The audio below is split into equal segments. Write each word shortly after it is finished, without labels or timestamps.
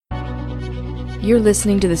You're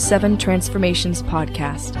listening to the 7 Transformations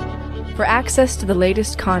podcast. For access to the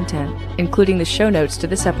latest content, including the show notes to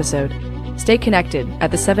this episode, stay connected at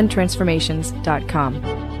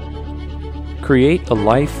the7transformations.com. Create a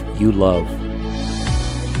life you love.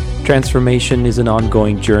 Transformation is an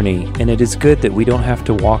ongoing journey, and it is good that we don't have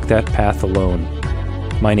to walk that path alone.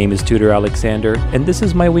 My name is Tutor Alexander, and this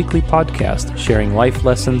is my weekly podcast, sharing life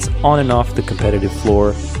lessons on and off the competitive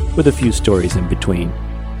floor, with a few stories in between.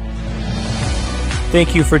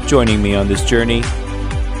 Thank you for joining me on this journey.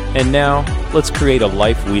 And now, let's create a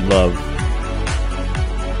life we love.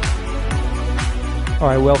 All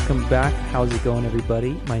right, welcome back. How's it going,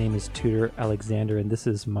 everybody? My name is Tutor Alexander, and this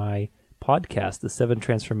is my podcast, The 7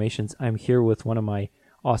 Transformations. I'm here with one of my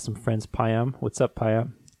awesome friends, Payam. What's up,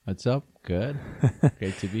 Payam? What's up? Good.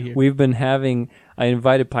 Great to be here. I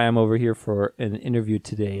invited Payam over here for an interview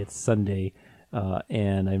today. It's Sunday,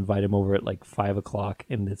 and I invited him over at like 5 o'clock,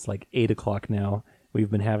 and it's like 8 o'clock now. We've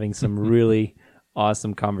been having some really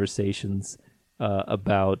awesome conversations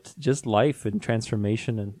about just life and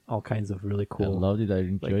transformation and all kinds of really cool. I loved it. I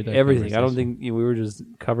enjoyed that. Everything. I don't think we were just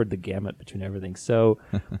covered the gamut between everything. So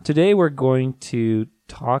today we're going to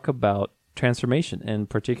talk about transformation, and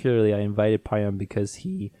particularly I invited Payam because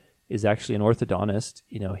he is actually an orthodontist,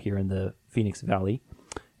 here in the Phoenix Valley,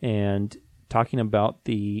 and talking about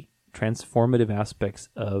the transformative aspects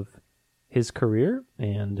of his career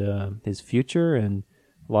and his future and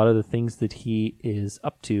a lot of the things that he is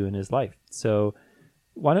up to in his life. So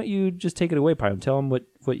why don't you just take it away, Payam? Tell him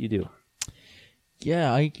what you do.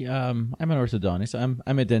 Yeah, I'm an orthodontist.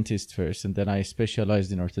 I'm a dentist first, and then I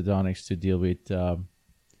specialized in orthodontics to deal with a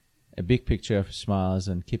big picture of smiles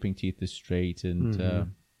and keeping teeth straight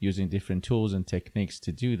and using different tools and techniques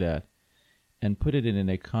to do that and put it in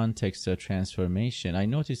a context of transformation. I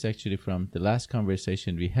noticed actually from the last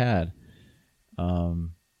conversation we had,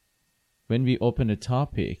 when we open a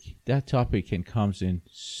topic, that topic can come in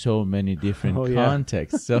so many different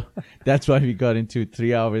contexts. So that's why we got into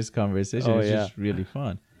 3 hours conversation. It's just really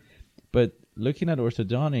fun. But looking at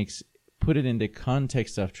orthodontics, put it in the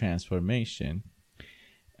context of transformation,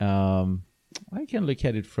 I can look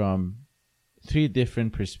at it from 3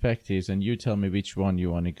 different perspectives, and you tell me which one you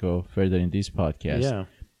want to go further in this podcast. Yeah.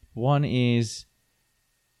 One is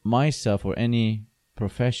myself or any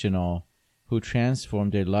professional who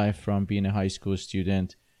transformed their life from being a high school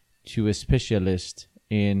student to a specialist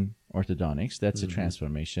in orthodontics. That's a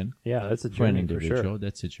transformation. Yeah, that's a for an journey individual. for sure.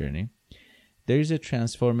 That's a journey. There is a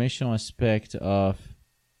transformational aspect of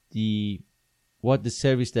what the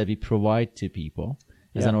service that we provide to people.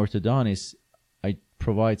 As an orthodontist, I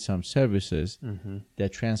provide some services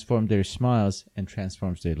that transform their smiles and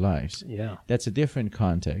transforms their lives. Yeah. That's a different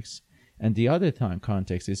context. And the other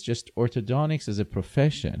context is just orthodontics as a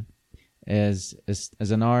profession, as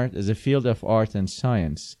an art, as a field of art and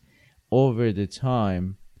science, over the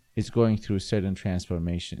time is going through certain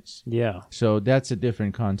transformations. Yeah. So that's a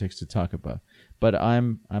different context to talk about. But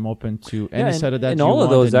I'm open to any side of that. And all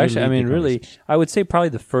of those, actually, I mean, really, I would say probably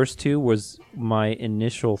the first 2 was my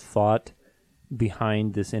initial thought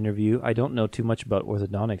behind this interview. I don't know too much about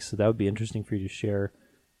orthodontics, so that would be interesting for you to share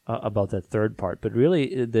about that third part. But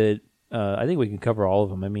really, I think we can cover all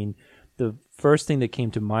of them. I mean, the first thing that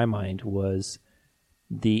came to my mind was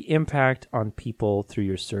the impact on people through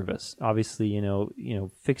your service. Obviously,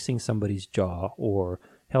 fixing somebody's jaw or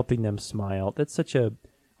helping them smile. That's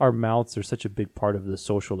our mouths are such a big part of the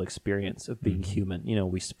social experience of being human.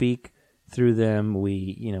 We speak through them.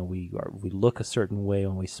 We look a certain way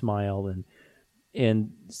when we smile,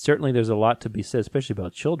 and certainly there's a lot to be said, especially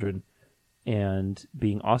about children and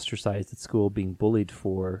being ostracized at school, being bullied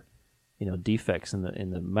for defects in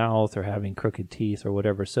the mouth or having crooked teeth or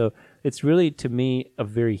whatever. So it's really, to me, a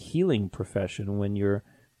very healing profession when you're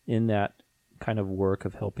in that kind of work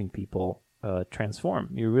of helping people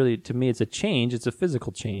transform. To me, it's a change. It's a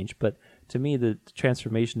physical change, but to me, the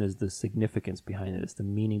transformation is the significance behind it. It's the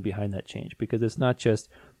meaning behind that change, because it's not just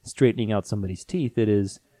straightening out somebody's teeth. It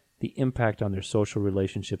is the impact on their social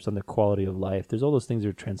relationships, on their quality of life. There's all those things that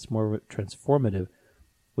are transformative,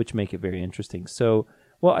 which make it very interesting. So,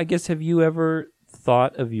 well, I guess, have you ever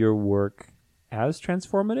thought of your work as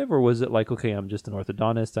transformative, or was it like, okay, I'm just an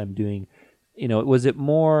orthodontist, I'm doing, was it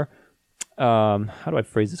more, how do I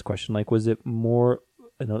phrase this question? Like, was it more,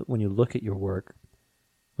 when you look at your work,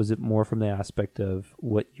 was it more from the aspect of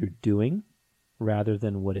what you're doing rather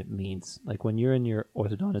than what it means? Like, when you're in your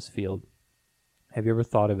orthodontist field, have you ever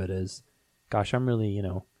thought of it as, gosh, I'm really,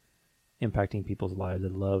 impacting people's lives? I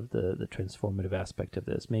love the transformative aspect of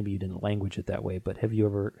this. Maybe you didn't language it that way, but have you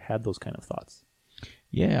ever had those kind of thoughts?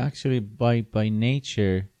 Yeah, actually, by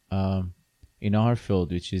nature, in our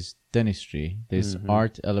field, which is dentistry, there's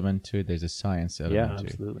art element to it, there's a science element to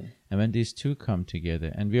it. Absolutely. And when these two come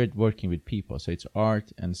together, and we're working with people, so it's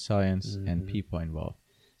art and science and people involved.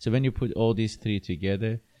 So when you put all these three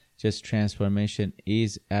together, just transformation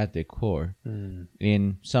is at the core.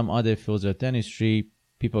 In some other fields of dentistry,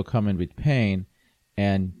 people come in with pain,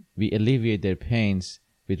 and we alleviate their pains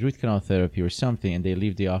with root canal therapy or something, and they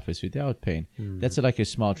leave the office without pain. That's like a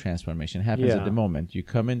small transformation. It happens at the moment. You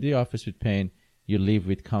come in the office with pain, you leave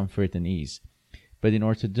with comfort and ease. But in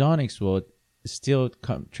orthodontics world, still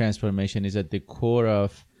transformation is at the core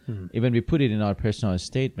of, even we put it in our personal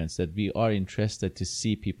statements, that we are interested to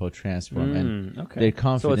see people transform and their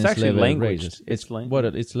confidence level raises.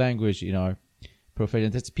 It's language in our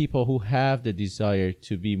profession. That's people who have the desire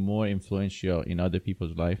to be more influential in other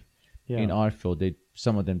people's life. In our field,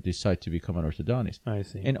 some of them decide to become an orthodontist. I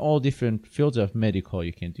see. In all different fields of medical,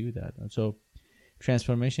 you can do that. And so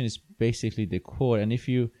transformation is basically the core. And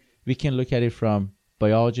we can look at it from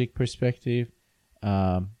biologic perspective,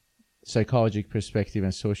 psychological perspective,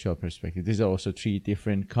 and social perspective. These are also three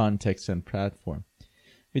different contexts and platforms.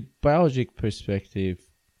 With biologic perspective,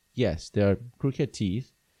 yes, there are crooked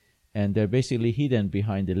teeth, and they're basically hidden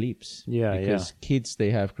behind the lips. Because kids,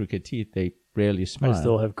 they have crooked teeth, they rarely smile. I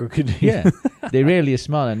still have crooked teeth. They rarely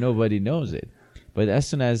smile, and nobody knows it. But as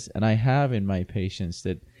soon as, and I have in my patients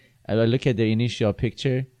that I look at their initial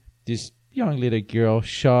picture, this young little girl,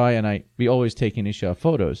 shy, and we always take initial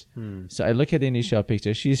photos. So I look at the initial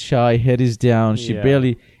picture. She's shy, head is down. She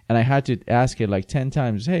barely, and I had to ask her like 10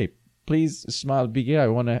 times, hey, please smile bigger. I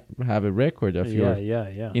want to have a record of your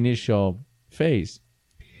initial phase.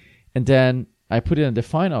 And then I put it in the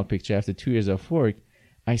final picture after 2 years of work.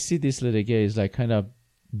 I see this little girl is like kind of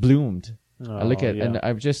bloomed. I look at and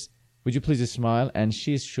I'm just, would you please smile? And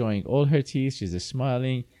she's showing all her teeth. She's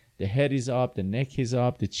smiling. The head is up, the neck is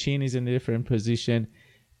up, the chin is in a different position.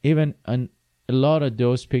 Even a lot of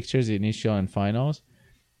those pictures, initial and finals,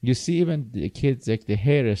 you see even the kids, like the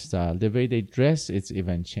hairstyle, the way they dress, it's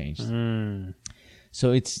even changed.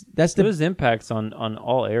 So those impacts on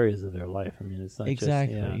all areas of their life. I mean, it's not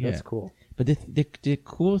exactly, that's cool. But the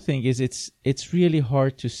cool thing is it's really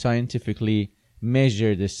hard to scientifically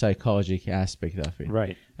measure the psychological aspect of it.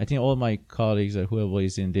 Right. I think all my colleagues or whoever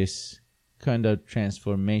is in this kind of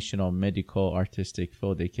transformational medical artistic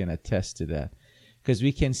field, they can attest to that, because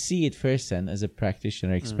we can see it firsthand as a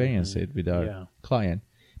practitioner, experience it with our client,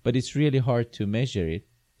 but it's really hard to measure it,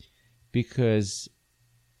 because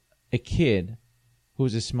a kid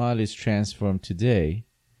whose smile is transformed today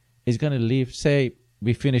is going to live, say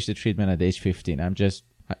we finish the treatment at age 15.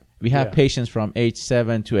 We have patients from age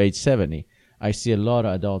 7 to age 70. I see a lot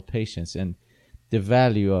of adult patients, and the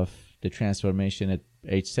value of the transformation at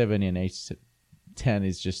age 70 and age 10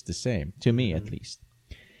 is just the same, to me at least.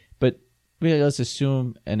 But let's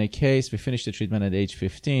assume in a case we finish the treatment at age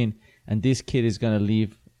 15, and this kid is going to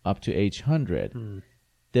live up to age 100.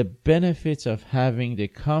 The benefits of having the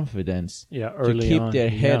confidence to keep their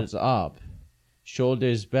heads up,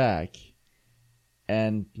 shoulders back,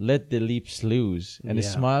 and let the lips loose and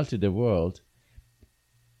smile to the world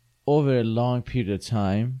over a long period of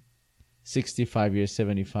time, 65 years,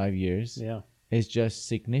 75 years, is just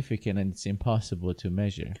significant, and it's impossible to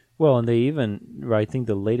measure. Well, and they even, I think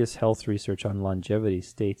the latest health research on longevity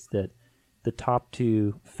states that the top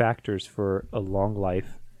two factors for a long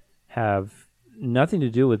life have nothing to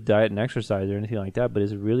do with diet and exercise or anything like that, but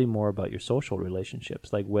is really more about your social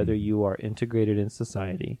relationships, like whether you are integrated in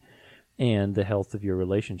society and the health of your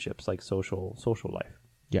relationships, like social life.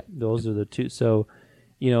 Yeah. Those are the two. So,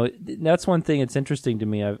 that's one thing. It's interesting to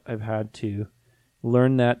me. I've had to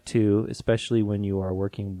learn that too, especially when you are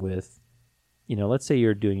working with, let's say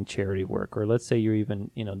you're doing charity work, or let's say you're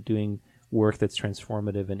even, doing work that's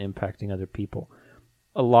transformative and impacting other people.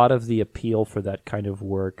 A lot of the appeal for that kind of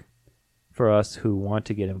work for us who want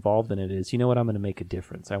to get involved in it is, I'm going to make a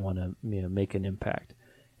difference. I want to make an impact.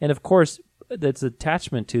 And of course, that's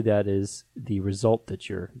attachment to that is the result that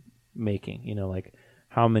you're making, like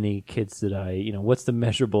how many kids did I, what's the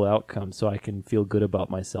measurable outcome so I can feel good about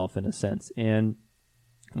myself in a sense. And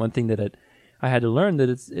one thing that I had to learn that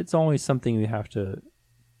it's always something you have to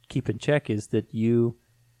keep in check is that you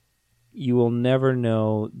will never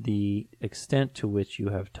know the extent to which you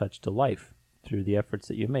have touched a life through the efforts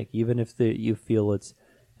that you make, even if you feel it's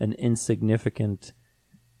an insignificant,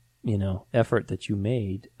 effort that you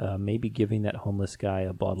made. Maybe giving that homeless guy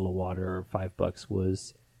a bottle of water or $5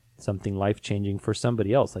 was something life-changing for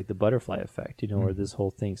somebody else, like the butterfly effect, or this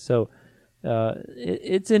whole thing. So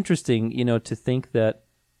it's interesting, to think that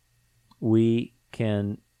we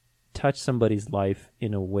can touch somebody's life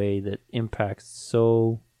in a way that impacts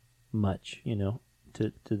so much,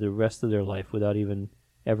 to the rest of their life without even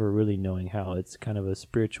ever really knowing how. It's kind of a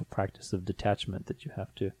spiritual practice of detachment that you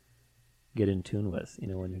have to get in tune with,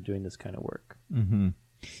 when you're doing this kind of work. Mm-hmm.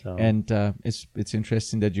 So. And it's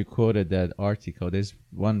interesting that you quoted that article. There's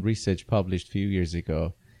one research published a few years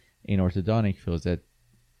ago in orthodontic fields that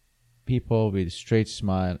people with straight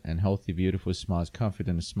smile and healthy, beautiful smiles,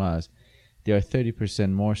 confident smiles, they are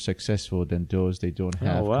 30% more successful than those they don't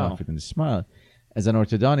have confident smile. As an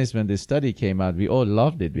orthodontist, when this study came out, we all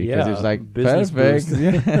loved it because it's like perfect.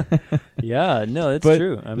 Yeah, no, it's but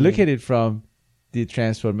true. Look at it from the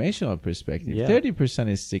transformational perspective. Yeah. 30%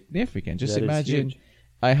 is significant. Just imagine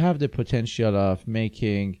I have the potential of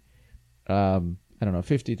making,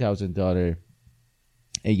 $50,000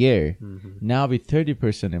 a year. Mm-hmm. Now with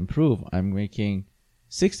 30% improve, I'm making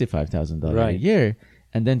 $65,000 a year,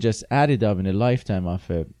 and then just add it up in a lifetime of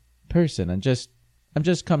a person, and I'm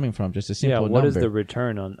just coming from just a simple number. What is the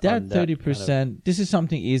return on that 30%? Kind of... This is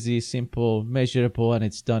something easy, simple, measurable, and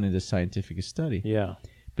it's done in the scientific study. Yeah.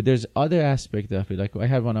 But there's other aspect of it. Like I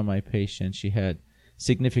had one of my patients, she had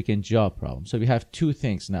significant jaw problems. So we have two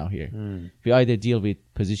things now here. We either deal with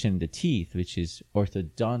positioning the teeth, which is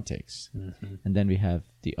orthodontics, and then we have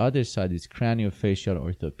the other side is craniofacial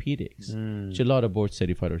orthopedics, which a lot of board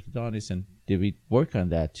certified orthodontists, and we work on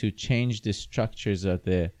that to change the structures of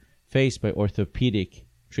the face by orthopedic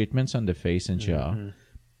treatments on the face and jaw,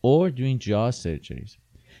 or doing jaw surgeries.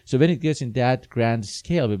 So when it gets in that grand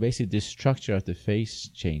scale, basically the structure of the face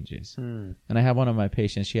changes. And I have one of my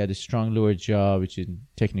patients, she had a strong lower jaw, which in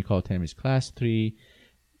technical term is class 3.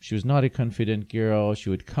 She was not a confident girl. She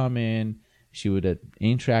would come in, she would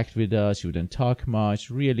interact with us, she wouldn't talk much,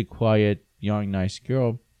 really quiet, young, nice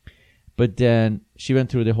girl. But then she went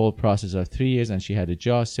through the whole process of 3 years, and she had a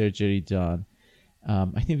jaw surgery done.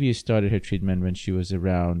 I think we started her treatment when she was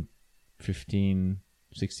around 15,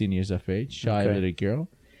 16 years of age, shy little girl.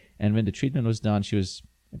 And when the treatment was done, she was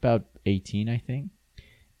about 18, I think.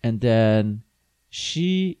 And then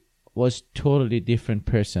she was totally different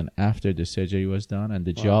person after the surgery was done, and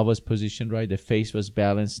the jaw was positioned right. The face was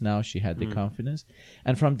balanced now. She had the confidence.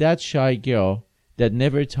 And from that shy girl that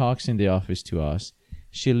never talks in the office to us,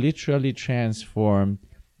 she literally transformed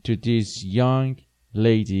to this young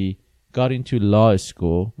lady, got into law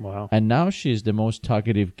school. Wow. And now she's the most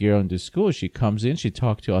talkative girl in the school. She comes in, she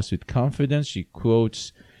talks to us with confidence. She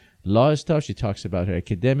quotes law stuff. She talks about her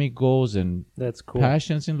academic goals and that's cool.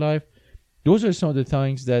 passions in life. Those are some of the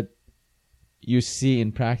things that you see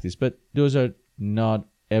in practice, but those are not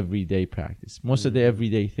everyday practice. Most of the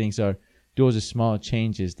everyday things are those small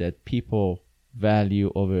changes that people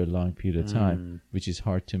value over a long period of time, which is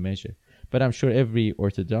hard to measure. But I'm sure every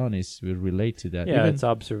orthodontist will relate to that. Yeah, it's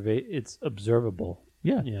observable.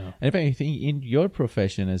 Yeah. And in fact, I think in your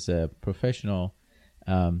profession as a professional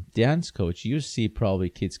dance coach, you see probably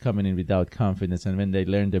kids coming in without confidence, and when they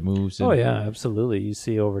learn the moves. Oh yeah, absolutely. You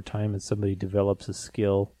see over time as somebody develops a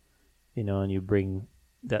skill, and you bring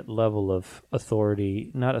that level of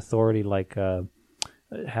authority, not authority like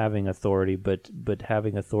having authority, but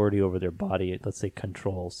having authority over their body. Let's say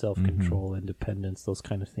control, self-control, independence, those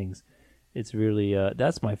kind of things. It's really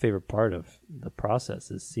that's my favorite part of the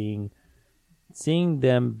process, is seeing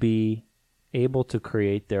them be able to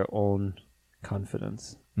create their own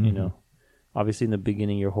confidence. Obviously in the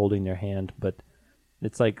beginning you're holding their hand, but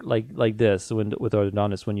it's like this with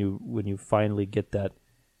orthodontists, when you finally get that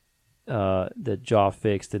the jaw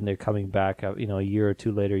fixed and they're coming back out, a year or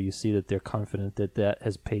two later, you see that they're confident that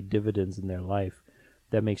has paid dividends in their life.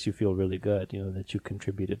 That makes you feel really good, that you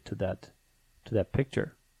contributed to that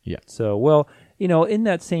picture. Yeah. So, well, in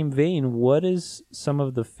that same vein, what is some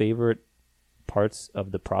of the favorite parts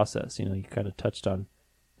of the process? You kind of touched on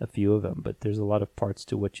a few of them, but there's a lot of parts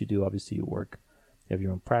to what you do. Obviously, you have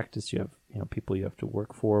your own practice. You have people you have to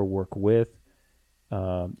work with,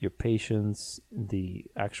 your patients, the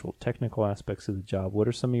actual technical aspects of the job. What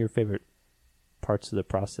are some of your favorite parts of the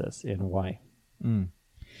process, and why?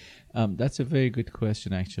 That's a very good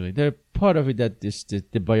question, actually. There part of it that is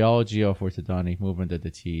the biology of orthodontic movement of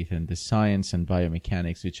the teeth and the science and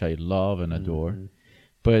biomechanics, which I love and adore.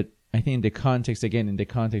 But I think in the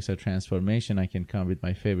context of transformation, I can come with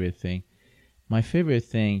my favorite thing. My favorite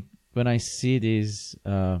thing, when I see these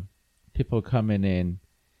people coming in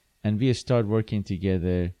and we start working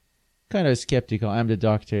together, kind of skeptical. I'm the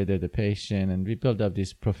doctor, they're the patient, and we build up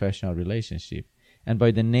this professional relationship. And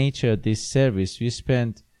by the nature of this service, we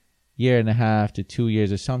spend 1.5 to 2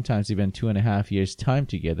 years, or sometimes even 2.5 years time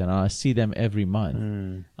together, and I'll see them every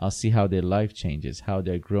month. I'll see how their life changes, how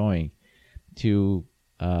they're growing to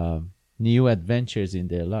new adventures in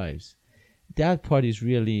their lives. that part is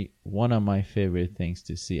really one of my favorite things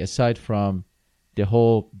to see, aside from the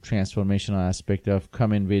whole transformational aspect of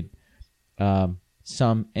coming with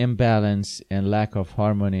some imbalance and lack of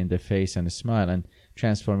harmony in the face and the smile, and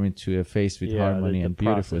transforming to a face with harmony and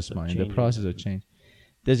beautiful smile in the process of change.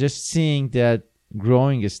 They're just seeing that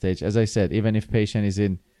growing stage. As I said, even if patient is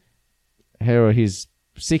in her or his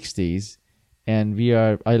 60s, and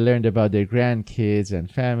I learned about their grandkids and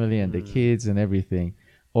family and the kids and everything,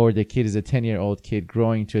 or the kid is a 10-year-old kid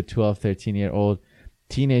growing to a 12, 13-year-old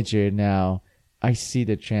teenager now, I see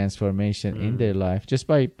the transformation in their life just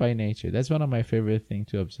by nature. That's one of my favorite things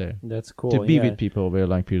to observe. That's cool. To be with people over a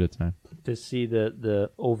long period of time. To see the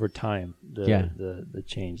over time, the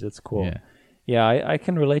change. That's cool. Yeah, I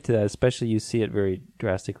can relate to that, especially you see it very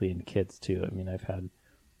drastically in kids too. I mean, I've had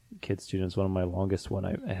kid students. One of my longest one,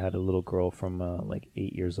 I had a little girl from like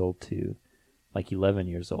 8 years old to like 11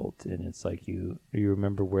 years old, and it's like you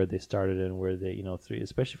remember where they started and where they,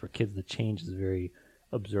 especially for kids, the change is very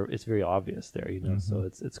it's very obvious there, so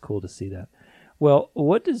it's cool to see that. Well,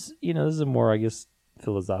 what does, this is a more, I guess,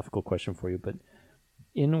 philosophical question for you, but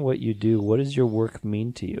in what you do, what does your work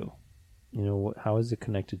mean to you? How is it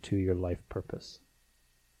connected to your life purpose?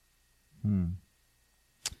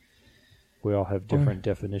 We all have different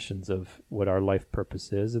definitions of what our life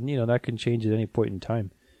purpose is, and that can change at any point in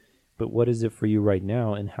time. But what is it for you right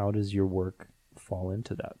now, and how does your work fall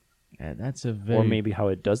into that? Yeah, that's or maybe how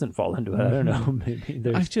it doesn't fall into it. I don't know. Maybe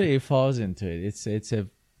actually it falls into it. It's a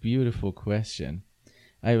beautiful question.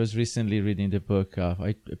 I was recently reading the book of,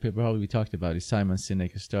 we talked about it, Simon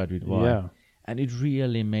Sinek, Start With Why. Yeah. And it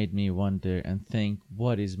really made me wonder and think,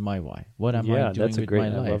 what is my why? What am I doing with my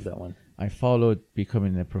life? I love that one. I followed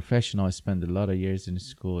becoming a professional. I spent a lot of years in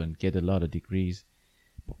school and get a lot of degrees.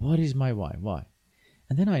 But what is my why? Why?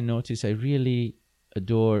 And then I noticed I really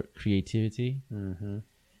adore creativity.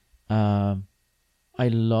 I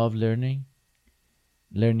love learning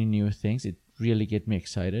new things. It really gets me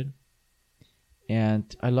excited.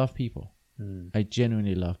 And I love people. I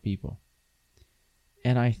genuinely love people.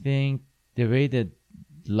 And I think the way that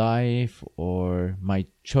life or my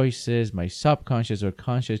choices, my subconscious or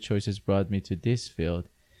conscious choices brought me to this field,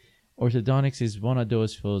 orthodontics is one of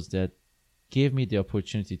those fields that gave me the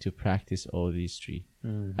opportunity to practice all these three.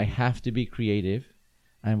 I have to be creative.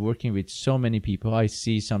 I'm working with so many people. I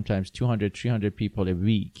see sometimes 200, 300 people a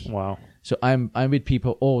week. Wow. So I'm with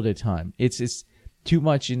people all the time. It's too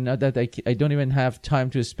much in that I don't even have time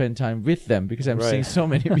to spend time with them because I'm seeing so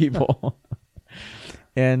many people.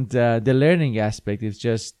 And the learning aspect is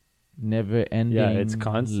just never ending. Yeah, it's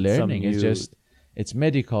constant learning. It's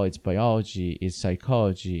medical, it's biology, it's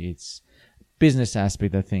psychology, it's business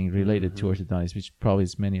aspect, I think, related to orthodontics, which probably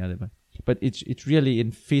is many other. But it really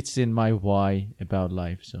fits in my why about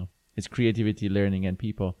life. So it's creativity, learning, and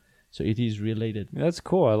people. So it is related. That's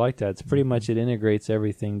cool. I like that. It's pretty much, it integrates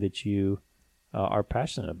everything that you are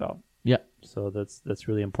passionate about. Yeah. So that's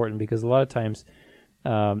really important, because a lot of times,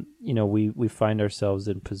 we find ourselves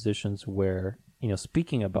in positions where,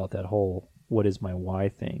 speaking about that whole what is my why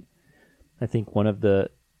thing, I think one of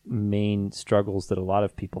the main struggles that a lot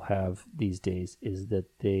of people have these days is that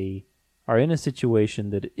they are in a situation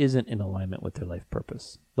that isn't in alignment with their life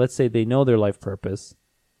purpose. Let's say they know their life purpose,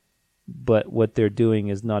 but what they're doing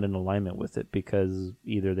is not in alignment with it because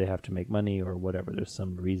either they have to make money or whatever. There's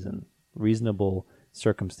some reasonable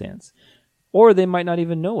circumstance. Or they might not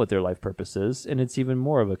even know what their life purpose is, and it's even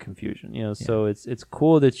more of a confusion. So it's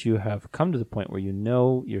cool that you have come to the point where you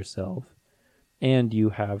know yourself and you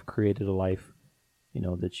have created a life,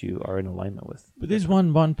 that you are in alignment with. But there's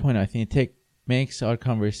one point I think makes our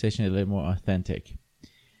conversation a little more authentic.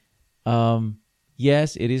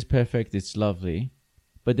 Yes, it is perfect, it's lovely,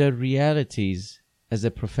 but the realities as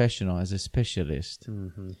a professional, as a specialist,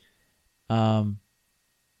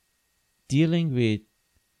 dealing with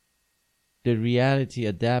the reality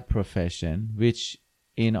of that profession, which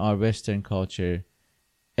in our Western culture,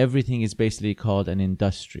 everything is basically called an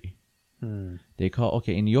industry. They call,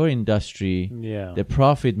 in your industry, the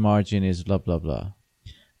profit margin is blah, blah, blah.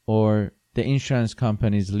 Or the insurance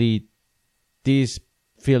companies lead this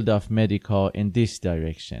field of medical in this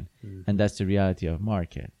direction. And that's the reality of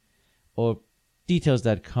market. Or details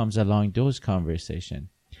that comes along those conversations.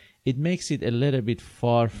 It makes it a little bit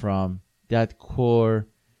far from that core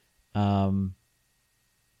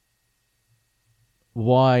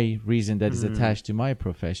why reason that is attached to my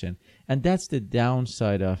profession. And that's the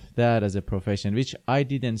downside of that as a profession, which I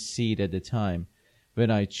didn't see it at the time when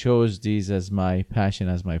I chose this as my passion,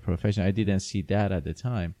 as my profession. I didn't see that at the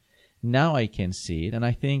time. Now I can see it. And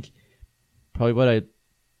I think probably what I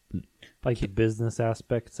Like the business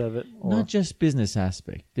aspects of it? Or? Not just business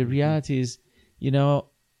aspect. The reality is, you know,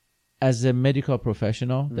 as a medical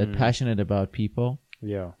professional that passionate about people,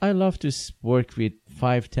 I love to work with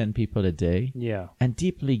 5-10 people a day and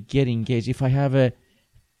deeply get engaged. If I have a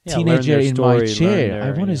teenager in my chair,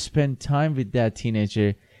 I want to spend time with that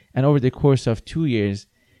teenager, and over the course of 2 years,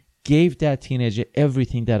 gave that teenager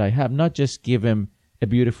everything that I have, not just give him a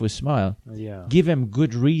beautiful smile. Give him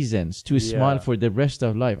good reasons to smile for the rest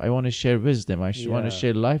of life. I want to share wisdom. I want to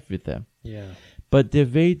share life with them. But the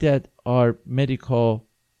way that our medical,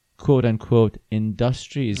 quote unquote,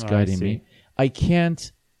 industry is guiding me, I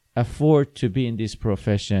can't afford to be in this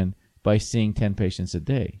profession by seeing 10 patients a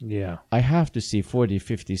day. I have to see 40,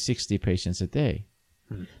 50, 60 patients a day.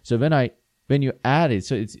 So when you add it,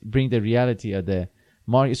 so it's bring the reality of the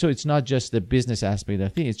market. So it's not just the business aspect of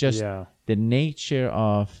the thing. It's just the nature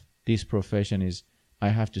of this profession is I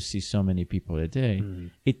have to see so many people a day.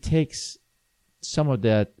 It takes some of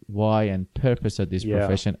that why and purpose of this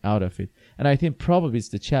profession out of it. And I think probably it's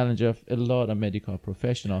the challenge of a lot of medical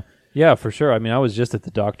professionals. Yeah, for sure. I mean, I was just at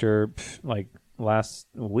the doctor like last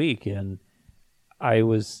week, and I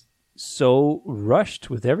was so rushed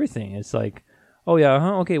with everything. It's like, oh yeah,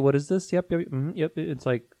 okay, what is this? Yep. It's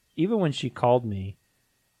like, even when she called me,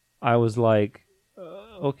 I was like,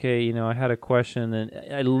 okay, you know, I had a question, and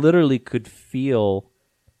I literally could feel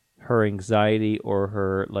her anxiety or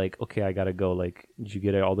her like, okay, I gotta go. Like, did you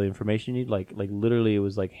get all the information you need? Like literally, it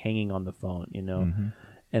was like hanging on the phone, you know.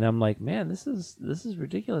 And I'm like, man, this is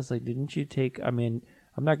ridiculous. Like, didn't you take? I mean,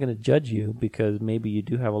 I'm not going to judge you because maybe you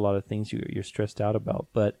do have a lot of things you're stressed out about,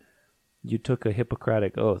 but you took a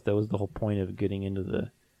Hippocratic oath. That was the whole point of getting into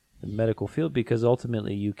the medical field, because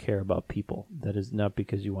ultimately you care about people. That is not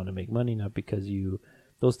because you want to make money, not because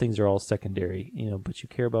those things are all secondary, you know, but you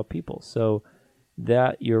care about people. So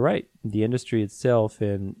that, you're right. The industry itself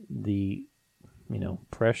and the, you know,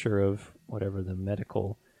 pressure of whatever the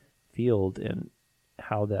medical field and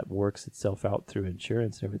how that works itself out through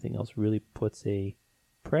insurance and everything else really puts a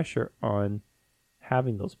pressure on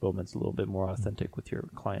having those moments a little bit more authentic with your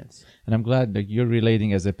clients. And I'm glad that you're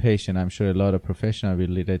relating as a patient. I'm sure a lot of professionals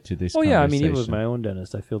related to this conversation. Yeah, I mean, even with my own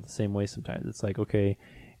dentist, I feel the same way sometimes. It's like, okay,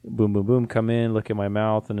 boom, boom, boom, come in, look at my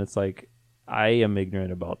mouth, and it's like, I am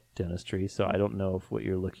ignorant about dentistry, so I don't know if what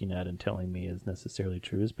you're looking at and telling me is necessarily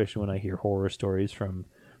true, especially when I hear horror stories from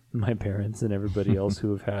my parents and everybody else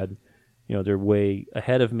who have had, you know, they're way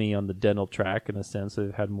ahead of me on the dental track in a sense.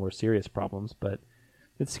 They've had more serious problems, but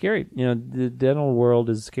it's scary. You know, the dental world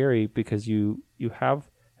is scary because you have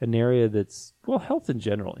an area that's, well, health in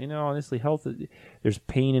general. You know, honestly, health, there's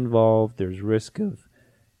pain involved. There's risk of,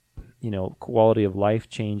 you know, quality of life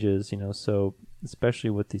changes, you know, so especially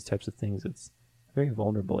with these types of things, it's a very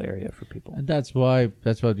vulnerable area for people. And that's why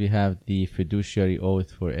we have the fiduciary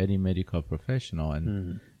oath for any medical professional.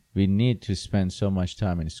 And we need to spend so much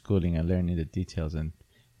time in schooling and learning the details. And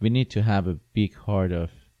we need to have a big heart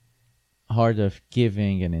of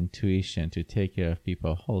giving and intuition to take care of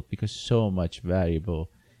people's health, because so much variable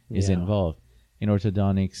is involved in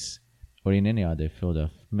orthodontics or in any other field of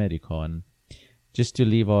medical. And just to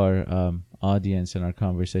leave our audience and our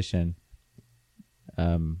conversation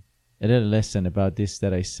a little lesson about this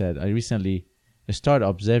that I said, I recently started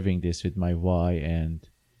observing this with my why and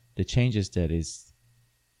the changes that is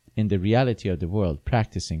in the reality of the world,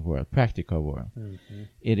 practical world.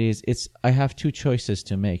 I have two choices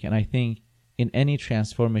to make. And I think in any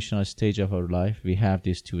transformational stage of our life, we have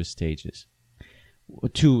these two stages,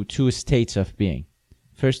 two states of being.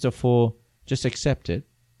 First of all, just accept it.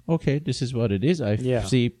 Okay, this is what it is. I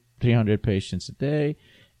see 300 patients a day,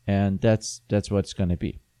 and that's what it's going to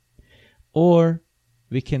be. Or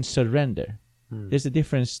we can surrender. There's a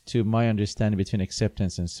difference, to my understanding, between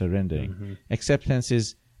acceptance and surrendering. Acceptance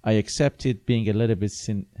is, I accept it, being a little bit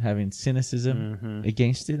having cynicism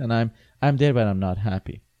against it, and I'm there, but I'm not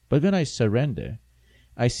happy. But when I surrender,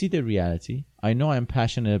 I see the reality. I know I'm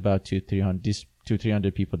passionate about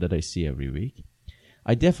 200-300 people that I see every week.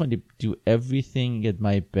 I definitely do everything at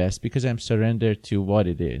my best because I'm surrendered to what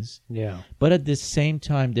it is. Yeah. But at the same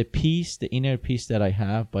time, the inner peace that I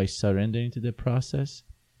have by surrendering to the process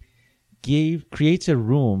creates a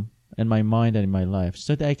room in my mind and in my life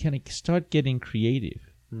so that I can start getting creative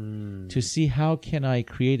to see how can I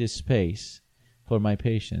create a space for my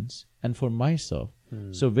patients and for myself.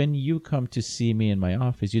 So when you come to see me in my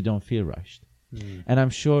office, you don't feel rushed. And I'm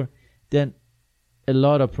sure then a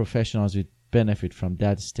lot of professionals would benefit from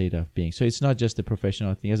that state of being. So it's not just a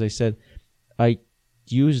professional thing. As I said, I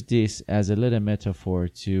use this as a little metaphor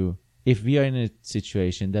to, if we are in a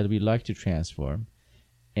situation that we like to transform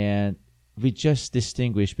and we just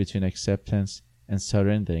distinguish between acceptance and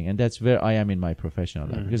surrendering. And that's where I am in my professional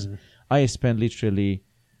life, because I spent literally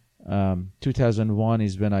 2001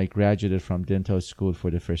 is when I graduated from dental school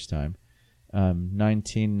for the first time.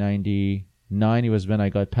 1999 it was when I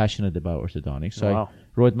got passionate about orthodontics. So I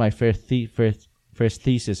wrote my first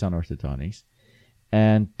thesis on orthodontics.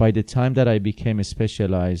 And by the time that I became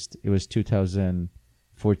specialized, it was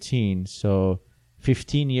 2014. So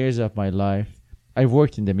 15 years of my life, I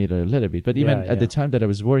worked in the middle a little bit. But even at the time that I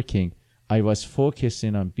was working, I was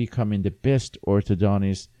focusing on becoming the best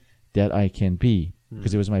orthodontist that I can be,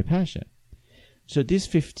 because it was my passion. So this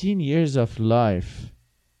 15 years of life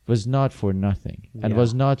was not for nothing, and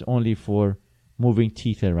was not only for moving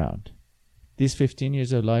teeth around. This 15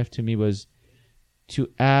 years of life to me was to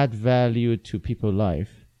add value to people's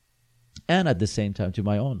life, and at the same time to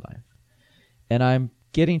my own life. And I'm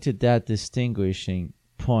getting to that distinguishing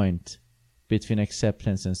point between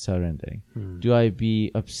acceptance and surrendering. Do I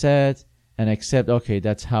be upset and accept, okay,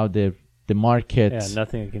 that's how the market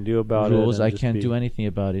nothing I can do about rules, I can't do anything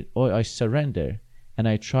about it, or I surrender and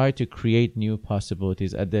I try to create new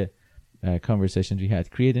possibilities. At the conversations we had,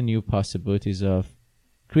 creating new possibilities of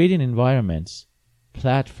creating environments,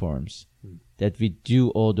 platforms that we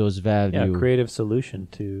do all those value creative solutions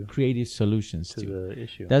to the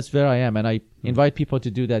issue. That's where I am, and I invite people to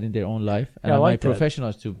do that in their own life, and I like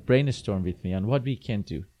professionals to brainstorm with me on what we can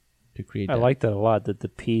do to create I like that a lot, that the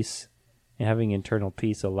peace and having internal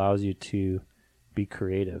peace allows you to be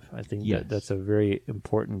creative. I think that's a very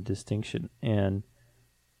important distinction. And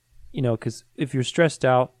because if you're stressed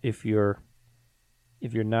out, if you're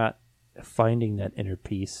not finding that inner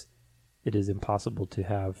peace, it is impossible to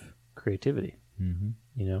have creativity.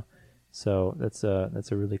 So that's a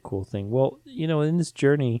really cool thing. Well, in this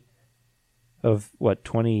journey of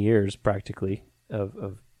 20 years practically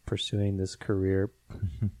of pursuing this career,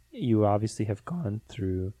 you obviously have gone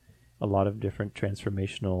through a lot of different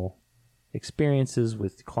transformational experiences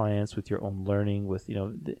with clients, with your own learning, with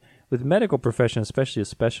with medical profession, especially a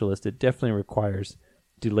specialist, it definitely requires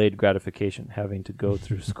delayed gratification, having to go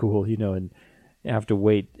through school, and have to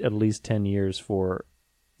wait at least 10 years for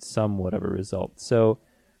somewhat of a result. So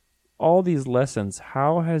all these lessons,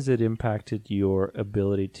 how has it impacted your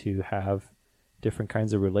ability to have different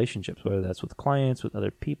kinds of relationships, whether that's with clients, with other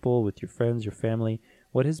people, with your friends, your family?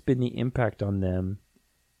 What has been the impact on them,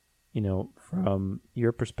 from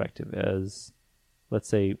your perspective as, let's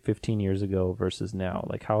say, 15 years ago versus now?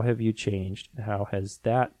 Like, how have you changed? How has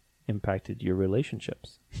that impacted your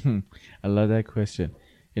relationships? I love that question.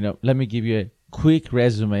 Let me give you a quick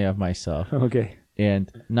resume of myself. Okay. And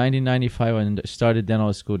 1995, I started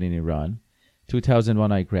dental school in Iran. 2001,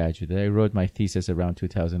 I graduated. I wrote my thesis around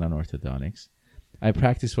 2000 on orthodontics. I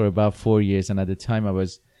practiced for about 4 years, and at the time I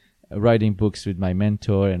was writing books with my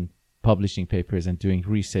mentor and publishing papers and doing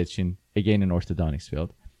research in orthodontics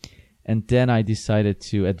field. And then I decided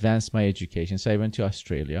to advance my education. So I went to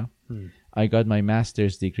Australia. I got my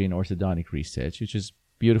master's degree in orthodontic research, which is a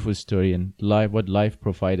beautiful story, and what life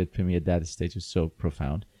provided to me at that stage was so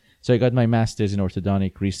profound. So I got my master's in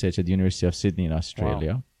orthodontic research at the University of Sydney in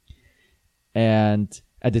Australia. Wow. And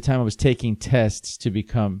at the time I was taking tests to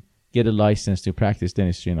get a license to practice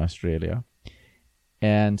dentistry in Australia.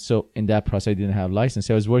 And so in that process, I didn't have a license.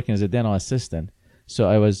 So I was working as a dental assistant. So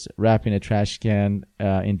I was wrapping a trash can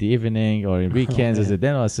in the evening or in weekends as a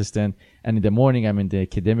dental assistant. And in the morning, I'm in the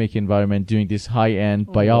academic environment doing this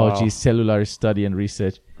high-end biology, cellular study and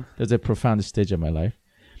research. That's a profound stage of my life.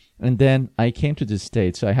 And then I came to the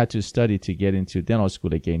States. So I had to study to get into dental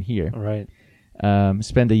school again here. Right.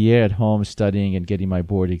 Spent a year at home studying and getting my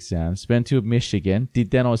board exams. Went to Michigan, did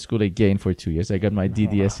dental school again for 2 years. I got my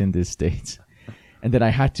DDS in the States. And then I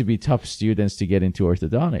had to be top students to get into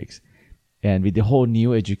orthodontics. And with the whole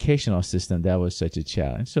new educational system, that was such a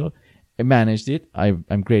challenge. So I managed it.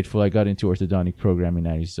 I'm grateful I got into orthodontic program in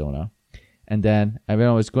Arizona. And then when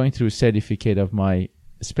I was going through certificate of my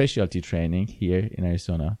specialty training here in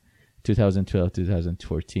Arizona, 2012,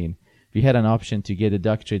 2014, we had an option to get a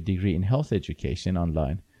doctorate degree in health education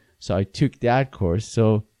online. So I took that course.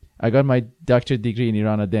 So I got my doctorate degree in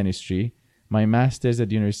Irana dentistry, my master's at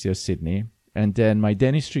the University of Sydney, and then my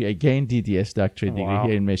dentistry, again, DDS doctorate degree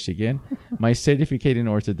here in Michigan, my certificate in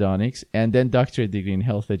orthodontics, and then doctorate degree in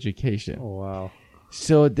health education. Wow.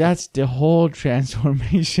 So that's the whole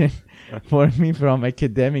transformation for me from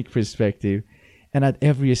academic perspective. And at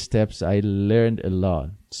every steps, I learned a lot.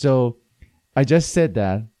 So I just said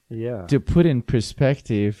that to put in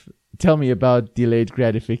perspective. Tell me about delayed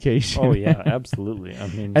gratification. Oh, yeah, absolutely. I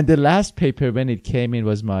mean, and the last paper when it came in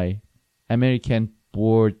was my American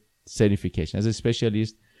board certification. As a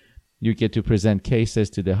specialist, you get to present cases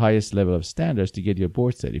to the highest level of standards to get your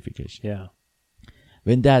board certification. Yeah.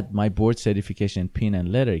 when my board certification pin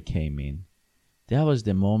and letter came in, that was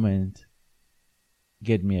the moment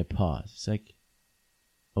get me a pause. It's like,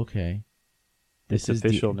 okay, this is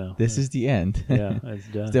official now. This is the end. Yeah, it's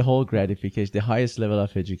done. It's the whole gratification. The highest level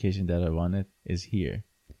of education that I wanted is here.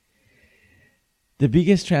 The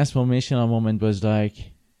biggest transformational moment was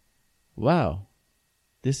like, wow,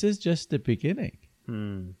 this is just the beginning.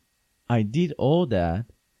 I did all that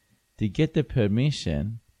to get the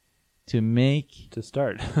permission to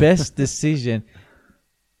start best decision,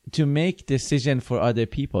 to make decision for other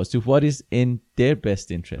people, to what is in their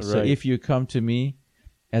best interest. Right. So if you come to me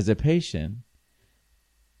as a patient,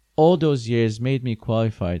 all those years made me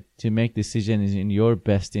qualified to make decisions in your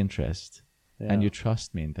best interest, and you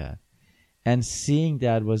trust me in that. And seeing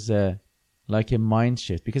that was like a mind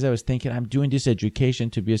shift, because I was thinking, I'm doing this education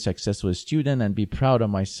to be a successful student and be proud of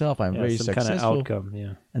myself. I'm very some successful. Kind of outcome,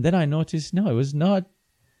 yeah. And then I noticed, no, it was not.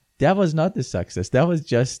 That was not the success. That was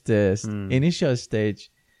just the initial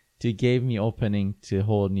stage to give me opening to a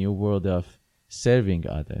whole new world of serving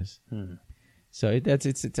others. So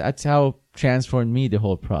that's how transformed me, the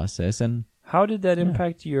whole process. And how did that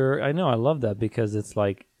impact your? I know, I love that, because it's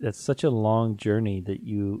like that's such a long journey that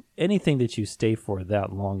anything that you stay for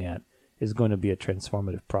that long at is going to be a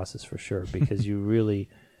transformative process for sure, because you really,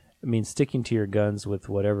 I mean, sticking to your guns with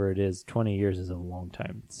whatever it is, 20 years is a long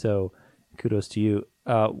time. So kudos to you.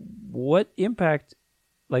 What impact,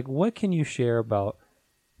 like what can you share about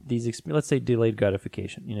these, let's say delayed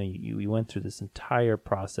gratification? You know, you went through this entire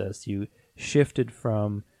process. You shifted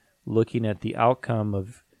from looking at the outcome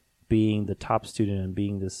of being the top student and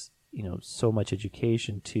being this, so much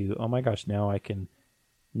education to, oh my gosh,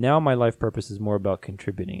 now my life purpose is more about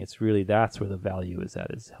contributing. It's really, that's where the value is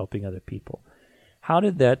at, is helping other people. How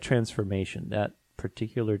did that transformation, that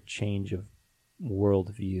particular change of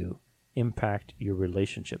worldview impact your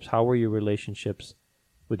relationships? How were your relationships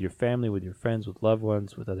with your family, with your friends, with loved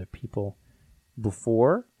ones, with other people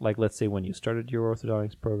before, like let's say when you started your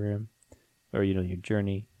orthodontics program or, your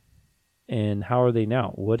journey, and how are they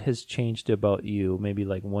now? What has changed about you? Maybe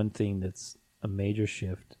like one thing that's a major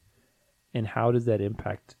shift, and how does that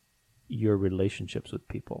impact your relationships with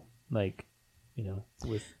people? Like,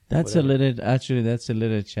 with that's whatever. That's a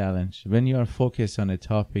little challenge. When you are focused on a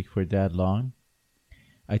topic for that long,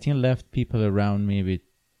 I think left people around me with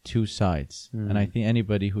two sides. And I think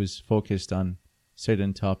anybody who's focused on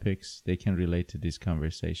certain topics, they can relate to this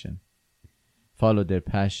conversation. Follow their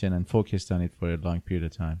passion and focused on it for a long period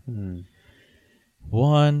of time.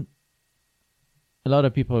 One, a lot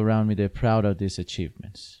of people around me, they're proud of these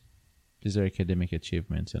achievements. These are academic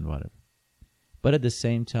achievements and whatever. But at the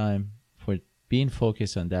same time, for being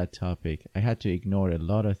focused on that topic, I had to ignore a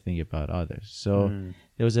lot of things about others. So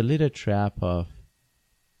there was a little trap of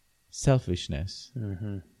selfishness.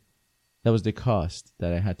 That was the cost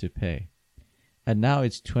that I had to pay. And now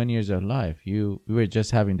it's 20 years of life. We were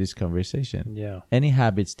just having this conversation. Yeah. Any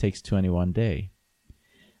habits takes 21 days.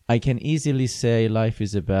 I can easily say life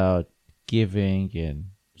is about giving and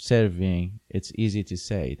serving. It's easy to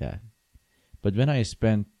say that. But when I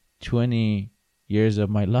spent 20 years of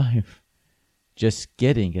my life just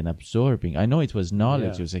getting and absorbing, I know it was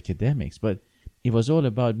knowledge, it was academics, but it was all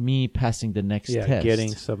about me passing the next test.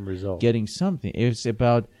 Getting some result. Getting something. It was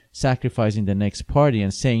about sacrificing the next party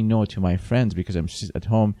and saying no to my friends because I'm at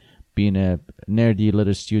home being a nerdy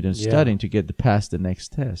little student studying to get past the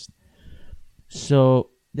next test. So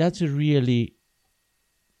that's a really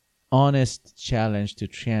honest challenge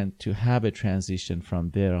to have a transition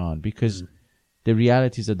from there on, because the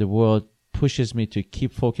realities of the world pushes me to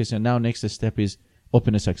keep focusing. And now next step is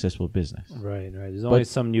open a successul business. Right. There's always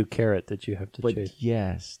some new carrot that you have to chase.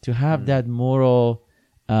 Yes, to have that moral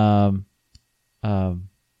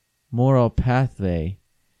pathway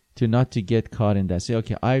to not to get caught in that. Say,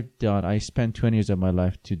 okay, I spent 20 years of my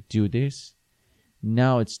life to do this.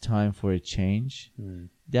 Now it's time for a change.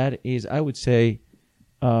 That is, I would say,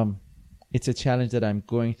 it's a challenge that I'm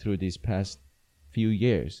going through these past few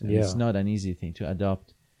years. And it's not an easy thing to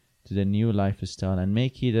adopt to the new lifestyle and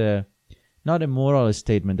make it not a moral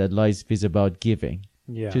statement that lies is about giving.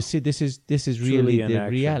 To see this is really the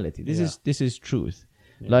reality. This is truth.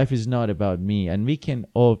 Life is not about me, and we can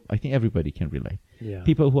all, I think everybody can relate.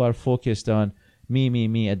 People who are focused on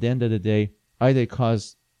me, at the end of the day, either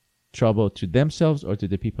cause trouble to themselves or to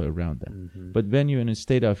the people around them. But when you're in a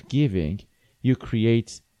state of giving, you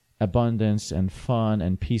create abundance and fun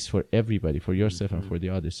and peace for everybody, for yourself and for the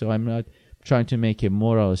others. So I'm not trying to make a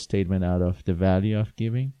moral statement out of the value of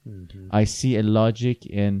giving. I see a logic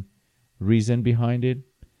and reason behind it.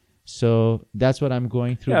 So that's what I'm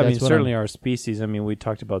going through. Yeah, certainly our species, we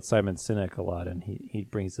talked about Simon Sinek a lot, and he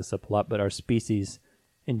brings this up a lot, but our species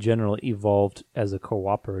in general evolved as a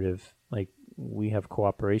cooperative. Like we have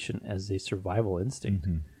cooperation as a survival instinct.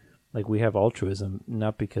 Mm-hmm. Like we have altruism,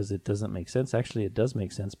 not because it doesn't make sense. Actually, it does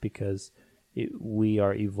make sense because we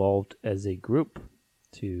are evolved as a group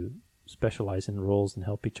to specialize in roles and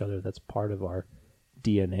help each other. That's part of our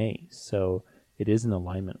DNA. So it is in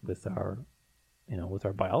alignment with our, with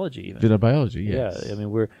our biology. Even. With our biology, yes. Yeah, I mean,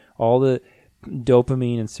 we're all the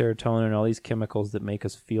dopamine and serotonin and all these chemicals that make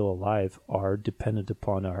us feel alive are dependent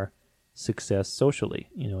upon our success socially.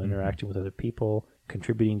 Interacting with other people,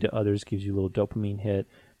 contributing to others gives you a little dopamine hit.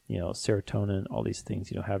 Serotonin, all these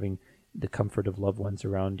things. Having the comfort of loved ones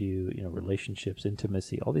around you. Relationships,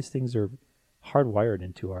 intimacy. All these things are hardwired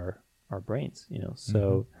into our brains.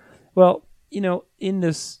 So, well, in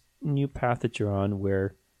this new path that you're on,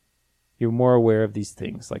 where you're more aware of these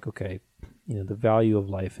things, like okay, the value of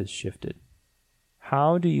life has shifted.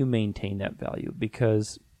 How do you maintain that value?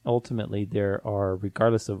 Because ultimately there are,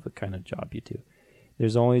 regardless of the kind of job you do,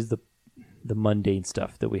 there's always the mundane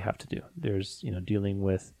stuff that we have to do. There's, dealing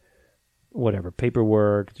with whatever,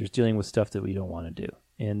 paperwork, there's dealing with stuff that we don't want to do.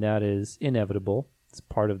 And that is inevitable. It's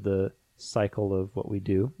part of the cycle of what we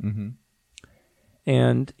do. Mm-hmm.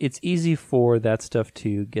 And it's easy for that stuff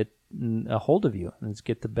to get a hold of you and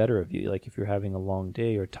get the better of you. Like if you're having a long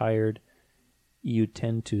day or tired, you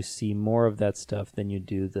tend to see more of that stuff than you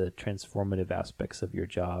do the transformative aspects of your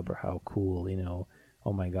job, or how cool,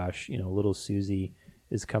 oh my gosh, little Susie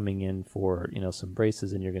is coming in for, some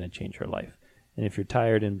braces and you're going to change her life. And if you're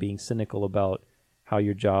tired and being cynical about how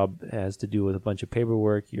your job has to do with a bunch of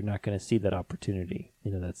paperwork, you're not going to see that opportunity,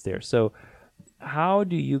 that's there. So how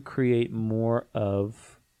do you create more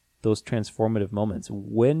of those transformative moments?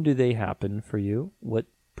 When do they happen for you? What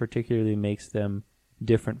particularly makes them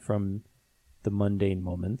different from the mundane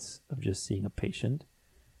moments of just seeing a patient?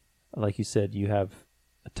 Like you said, you have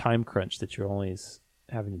a time crunch that you're always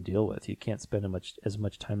having to deal with. You can't spend as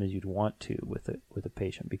much time as you'd want to with a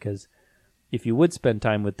patient, because if you would spend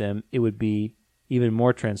time with them, it would be even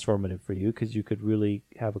more transformative for you, because you could really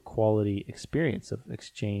have a quality experience of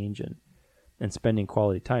exchange and spending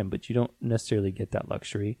quality time, but you don't necessarily get that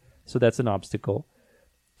luxury. So that's an obstacle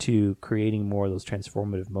to creating more of those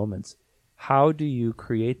transformative moments. How do you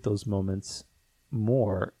create those moments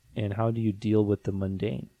more, and how do you deal with the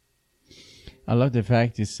mundane? I love the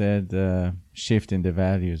fact you said shift in the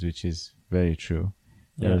values, which is very true.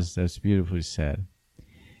 That's beautifully said.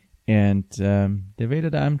 And the way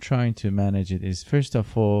that I'm trying to manage it is, first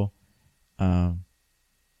of all, I'm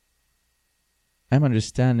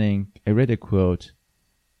understanding, I read a quote,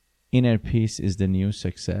 inner peace is the new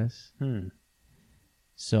success.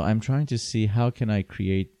 So I'm trying to see how can I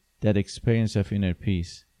create that experience of inner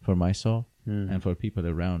peace for myself and for people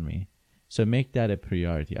around me. So make that a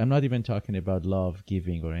priority. I'm not even talking about love,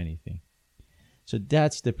 giving, or anything. So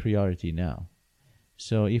that's the priority now.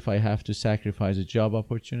 So if I have to sacrifice a job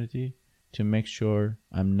opportunity to make sure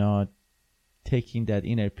I'm not taking that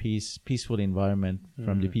inner peace, peaceful environment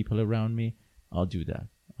from the people around me, I'll do that.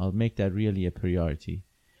 I'll make that really a priority.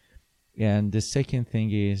 And the second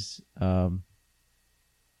thing is,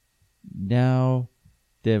 now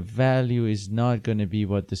the value is not going to be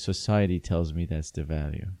what the society tells me that's the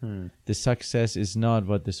value. The success is not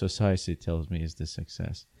what the society tells me is the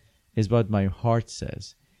success. It's what my heart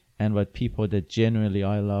says, and what people that genuinely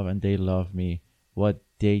I love and they love me, what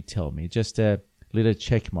they tell me. Just a little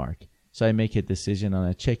check mark. So I make a decision and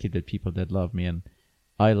I check it with people that love me and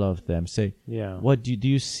I love them. Say, what do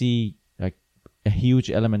you see, like a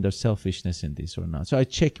huge element of selfishness in this or not? So I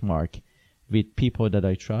check mark with people that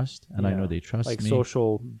I trust, and I know they trust me. Like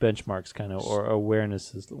social benchmarks, kind of, or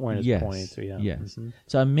awareness points. Or, yes.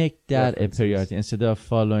 So I make that a priority instead of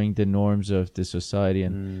following the norms of the society.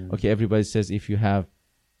 And okay, everybody says if you have,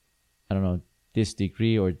 I don't know, this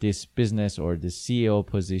degree or this business or the CEO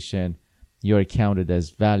position, you're counted as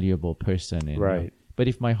valuable person. Right. But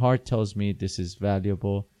if my heart tells me this is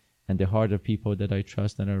valuable, and the heart of people that I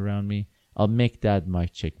trust and are around me, I'll make that my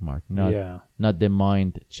check mark, not the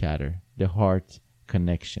mind chatter, the heart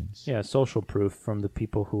connections. Yeah, social proof from the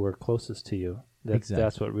people who are closest to you.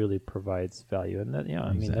 That's what really provides value. And that,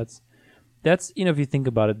 I mean, that's if you think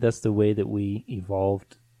about it, that's the way that we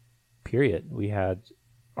evolved, period. We had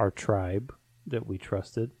our tribe that we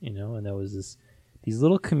trusted, and that was these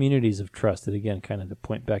little communities of trust. And again, kind of to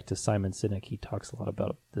point back to Simon Sinek, he talks a lot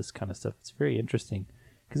about this kind of stuff. It's very interesting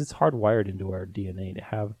because it's hardwired into our DNA to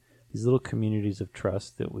have these little communities of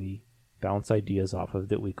trust that we bounce ideas off of,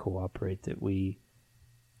 that we cooperate, that we,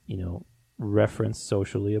 reference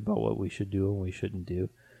socially about what we should do and we shouldn't do.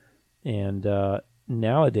 And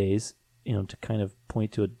nowadays, to kind of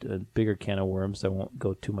point to a bigger can of worms, I won't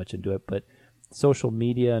go too much into it, but social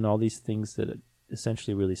media and all these things that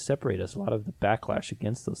essentially really separate us, a lot of the backlash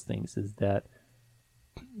against those things is that,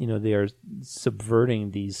 they are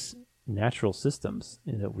subverting these natural systems,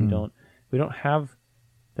 that we don't have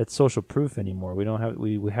that social proof anymore.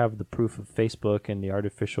 We have the proof of Facebook and the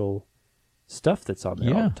artificial stuff that's on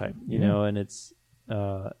there all the time, and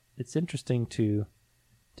it's interesting to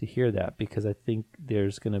hear that, because I think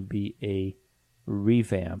there's going to be a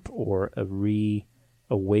revamp or a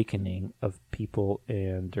reawakening of people,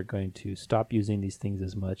 and they're going to stop using these things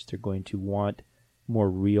as much. They're going to want more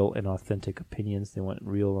real and authentic opinions. They want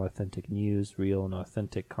real and authentic news, real and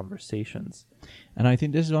authentic conversations. And I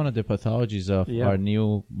think this is one of the pathologies of our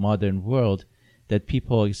new modern world, that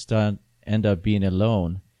people end up being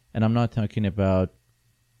alone. And I'm not talking about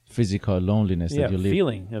physical loneliness that you live.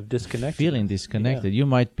 Feeling of disconnected. Feeling disconnected. You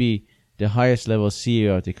might be the highest level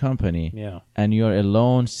CEO of the company, and you're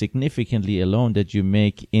alone, significantly alone, that you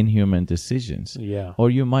make inhuman decisions.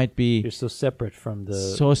 Or you might be... You're so separate from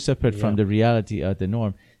the... from the reality of the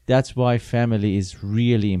norm. That's why family is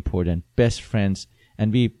really important. Best friends.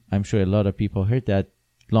 And I'm sure a lot of people heard that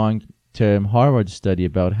long-term Harvard study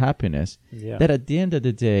about happiness, that at the end of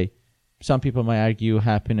the day, some people might argue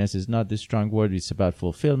happiness is not the strong word, it's about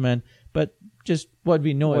fulfillment, but just what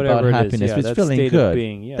we know about happiness is feeling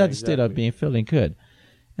good. That's the state of being, feeling good.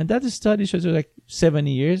 And that study shows like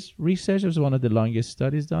 70 years research. It was one of the longest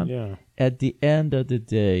studies done. At the end of the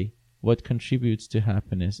day, what contributes to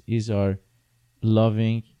happiness is our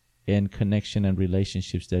loving and connection and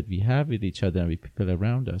relationships that we have with each other and with people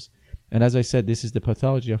around us. And as I said, this is the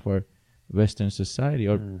pathology of our Western society,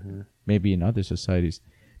 or maybe in other societies,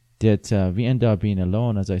 that we end up being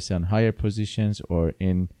alone, as I said, in higher positions or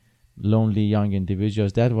in lonely young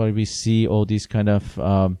individuals. That's why we see all these kind of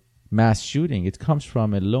mass shooting. It comes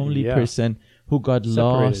from a lonely person who got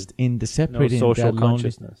lost in the separating. No social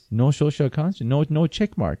consciousness. No social consciousness. No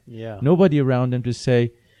check mark. Nobody around them to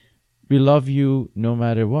say, we love you no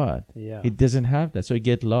matter what. It doesn't have that. So it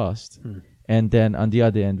get lost. And then on the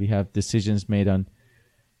other end, we have decisions made on,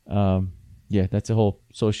 that's a whole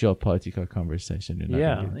socio-political conversation.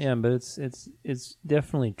 But it's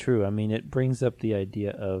definitely true. I mean, it brings up the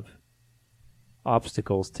idea of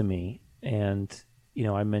obstacles to me. And,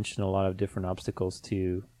 I mentioned a lot of different obstacles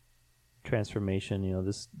to transformation.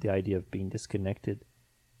 The idea of being disconnected,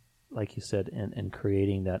 like you said, and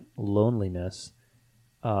creating that loneliness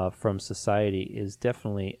from society is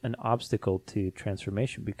definitely an obstacle to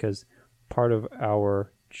transformation, because part of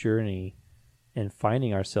our journey in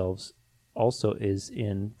finding ourselves also is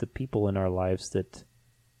in the people in our lives that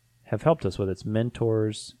have helped us, whether it's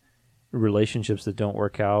mentors, relationships that don't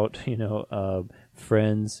work out,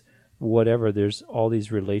 friends, whatever. There's all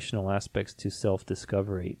these relational aspects to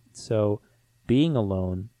self-discovery. So being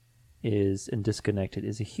alone and disconnected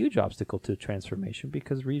is a huge obstacle to transformation,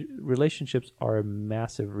 because relationships are a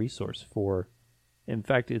massive resource in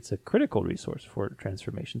fact, it's a critical resource for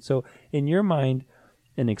transformation. So in your mind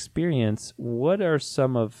and experience, what are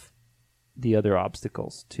some of the other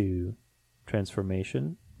obstacles to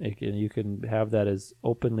transformation? You can have that as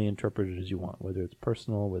openly interpreted as you want, whether it's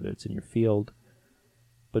personal, whether it's in your field.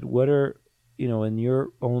 But what are, in your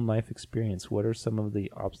own life experience, what are some of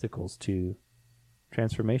the obstacles to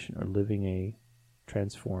transformation or living a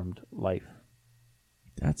transformed life?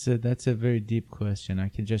 That's a very deep question. I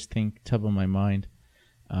can just think, top of my mind,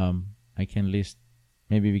 I can list,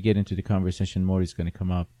 maybe we get into the conversation more, it's going to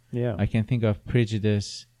come up. I can think of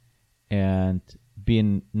prejudice and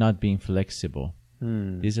not being flexible.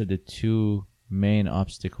 These are the two main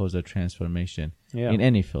obstacles of transformation in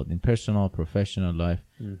any field, in personal, professional life.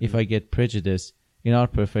 If I get prejudice, in our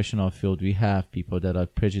professional field, we have people that are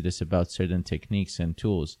prejudiced about certain techniques and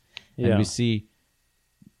tools. And we see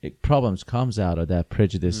problems comes out of that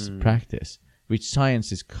prejudice practice, which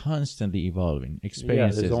science is constantly evolving.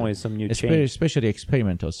 Experiences, there's always some new change. Especially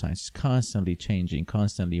experimental science is constantly changing,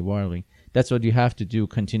 constantly evolving. That's what you have to do,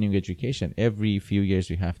 continuing education. Every few years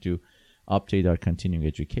we have to update our continuing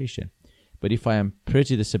education. But if I am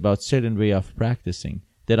prejudiced about certain way of practicing,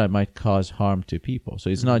 then I might cause harm to people. So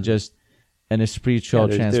it's not just an spiritual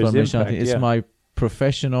transformation. It's my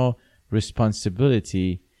professional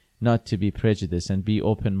responsibility not to be prejudiced and be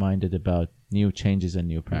open-minded about new changes and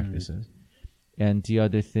new practices. And the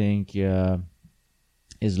other thing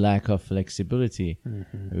is lack of flexibility,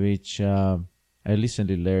 which I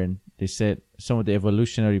recently learned. They said some of the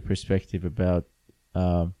evolutionary perspective about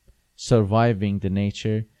surviving the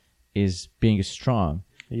nature is being strong.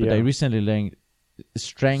 But I recently learned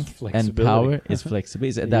strength and power is flexibility,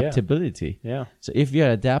 is adaptability. So if we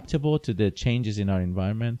are adaptable to the changes in our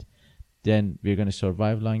environment, then we're going to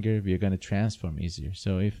survive longer, we're going to transform easier.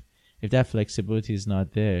 So if if that flexibility is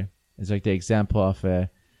not there, it's like the example of a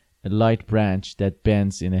light branch that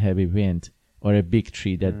bends in a heavy wind, or a big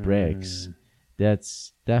tree that breaks.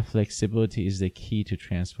 That flexibility is the key to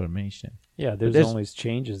transformation. Yeah, there's always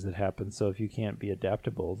changes that happen. So if you can't be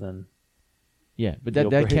adaptable, then but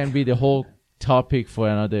that can be the whole topic for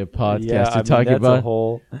another podcast to talk about.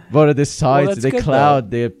 What are the sides, the cloud,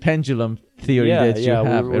 the pendulum theory that you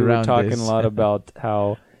have around this? We're talking a lot about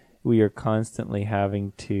how we are constantly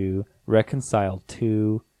having to reconcile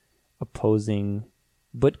two opposing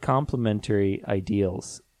but complementary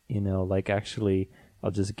ideals. Like actually, I'll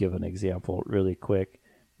just give an example really quick.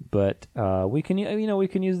 But we can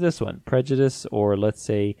use this one: prejudice, or let's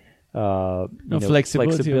say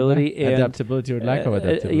flexibility and adaptability, or lack of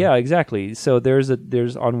adaptability. Yeah, exactly. So there's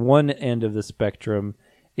on one end of the spectrum,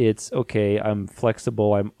 it's okay, I'm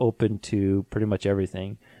flexible, I'm open to pretty much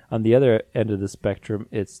everything. On the other end of the spectrum,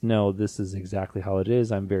 it's no, this is exactly how it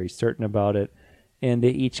is. I'm very certain about it. And they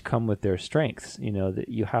each come with their strengths. That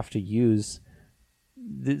you have to use.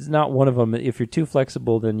 It's not one of them. If you're too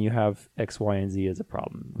flexible, then you have X, Y, and Z as a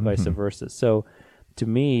problem, vice versa. So to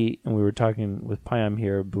me, and we were talking with Payam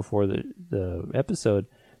here before the episode,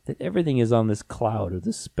 that everything is on this cloud or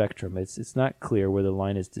this spectrum. It's not clear where the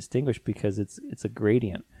line is distinguished because it's a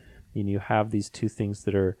gradient. You have these two things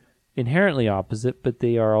that are inherently opposite, but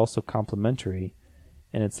they are also complementary.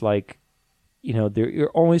 And it's like, you're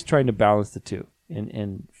always trying to balance the two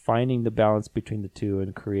and finding the balance between the two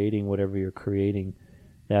and creating whatever you're creating.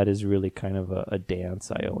 That is really kind of a dance,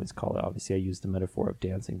 I always call it. Obviously, I use the metaphor of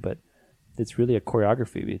dancing, but it's really a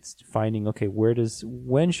choreography. It's finding, okay,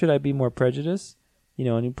 when should I be more prejudiced?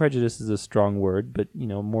 And prejudice is a strong word, but,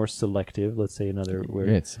 more selective, let's say another word.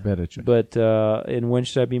 It's better. But, and when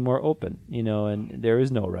should I be more open? And there is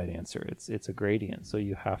no right answer. It's a gradient. So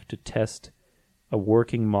you have to test a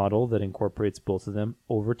working model that incorporates both of them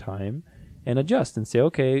over time and adjust and say,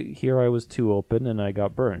 okay, here I was too open and I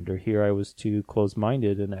got burned, or here I was too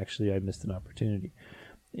closed-minded and actually I missed an opportunity,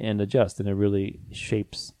 and adjust. And it really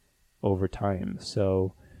shapes over time.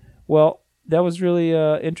 So, well, that was really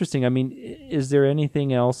interesting. I mean, is there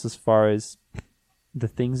anything else as far as the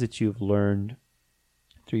things that you've learned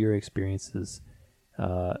through your experiences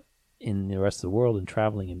in the rest of the world and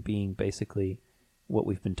traveling and being basically what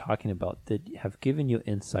we've been talking about that have given you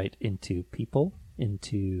insight into people,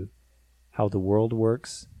 into how the world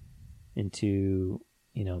works, into,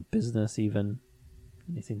 business even?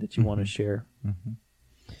 Anything that you want to share?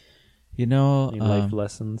 Any life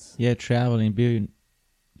lessons? Yeah, traveling,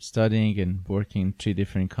 studying and working in 3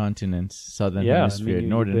 different continents: Southern Hemisphere,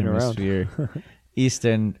 Northern Hemisphere,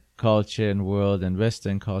 Eastern culture and world, and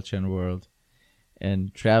Western culture and world.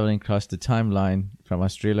 And traveling across the timeline from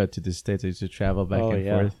Australia to the States, I used to travel back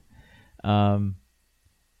and forth.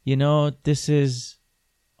 This is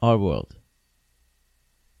our world.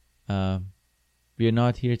 We are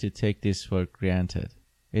not here to take this for granted.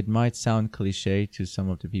 It might sound cliche to some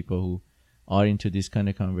of the people who are into this kind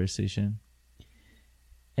of conversation.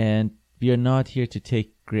 And we are not here to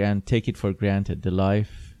take it for granted, the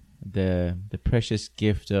life, the precious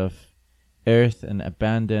gift of earth and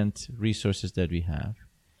abundant resources that we have.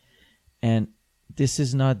 And this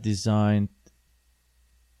is not designed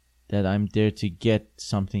that I'm there to get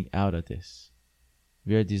something out of this.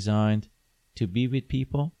 We are designed to be with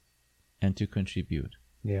people and to contribute.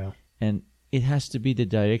 Yeah. And it has to be the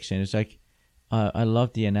direction. It's like, I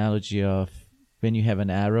love the analogy of when you have an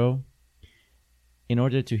arrow. In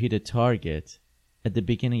order to hit a target, at the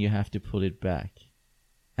beginning you have to pull it back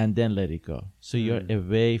and then let it go. So you're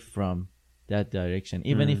away from that direction.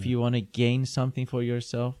 Even if you want to gain something for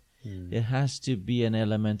yourself, it has to be an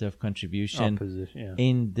element of contribution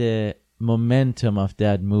in the momentum of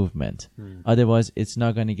that movement. Otherwise, it's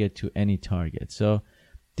not going to get to any target. So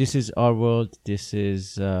this is our world. This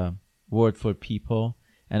is word for people.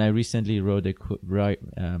 And I recently read a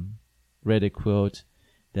quote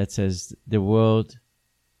that says, the world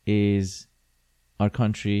is our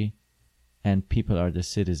country and people are the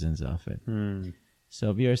citizens of it.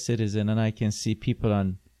 So we are citizens, and I can see people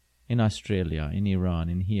in Australia, in Iran,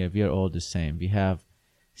 in here, we are all the same. We have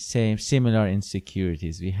similar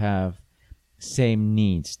insecurities. We have same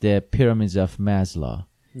needs, the pyramids of Maslow.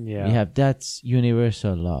 Yeah. We have that's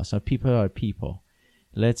universal law. So people are people.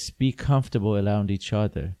 Let's be comfortable around each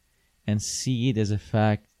other and see it as a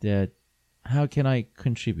fact that how can I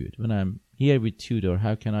contribute? When I'm here with Tudor,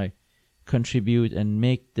 how can I contribute and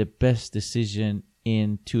make the best decision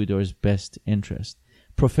in Tudor's best interest?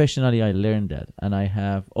 Professionally, I learned that, and I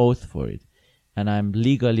have oath for it, and I'm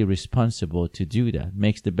legally responsible to do that.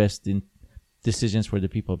 Makes the best decisions for the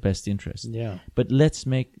people best interest. Yeah. But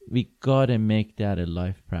we gotta make that a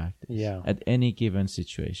life practice. Yeah. At any given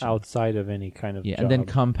situation. Outside of any kind of job. And then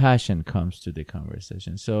compassion comes to the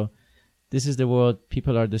conversation. So this is the world,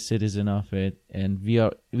 people are the citizen of it, and we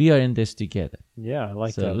are in this together. Yeah, I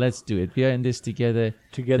like that. So let's do it. We are in this together.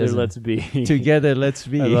 Together let's be. Together let's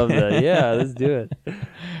be. I love that. Yeah, let's do it.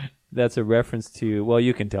 That's a reference to, well,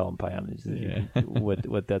 you can tell them, Payam,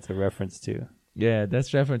 what that's a reference to. Yeah,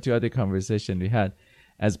 that's reference to other conversation we had.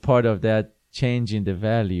 As part of that change in the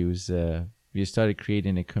values, we started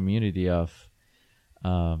creating a community of,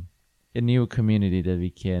 a new community that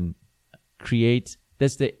we can create.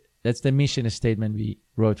 That's the mission statement we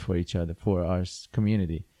wrote for each other, for our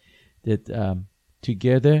community. That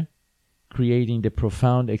together, creating the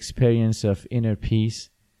profound experience of inner peace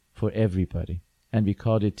for everybody. And we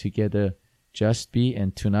called it Together Just Be.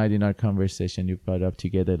 And tonight in our conversation, you brought up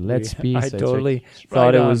Together Let's Be. I totally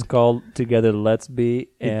thought it was called Together Let's Be.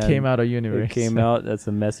 And it came out of universe. It came out. That's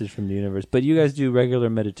a message from the universe. But you guys do regular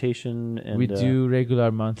meditation. And we do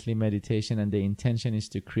regular monthly meditation. And the intention is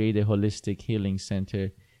to create a holistic healing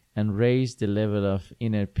center and raise the level of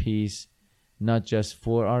inner peace, not just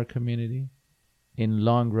for our community, in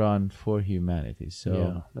long run for humanity. So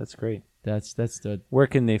yeah, that's great. That's the. Where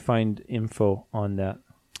can they find info on that?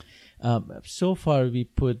 So far, we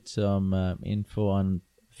put some info on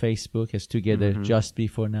Facebook as Together Just Be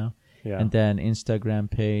for now, and then Instagram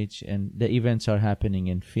page, and the events are happening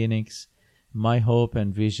in Phoenix. My hope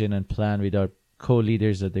and vision and plan with our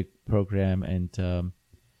co-leaders of the program and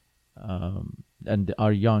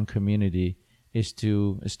our young community is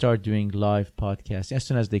to start doing live podcasts as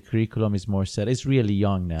soon as the curriculum is more set. It's really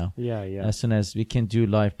young now. Yeah. As soon as we can do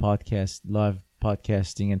live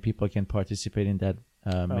podcasting, and people can participate in that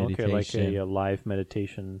meditation. Okay, like a live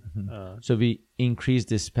meditation. So we increase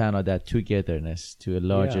the span of that togetherness to a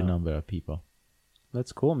larger number of people.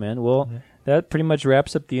 That's cool, man. Well, that pretty much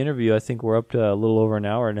wraps up the interview. I think we're up to a little over an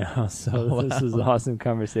hour now, so This is an awesome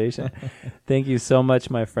conversation. Thank you so much,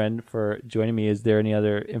 my friend, for joining me. Is there any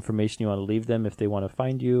other information you want to leave them if they want to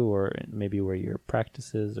find you, or maybe where your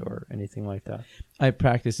practice is or anything like that? I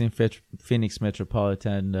practice in Phoenix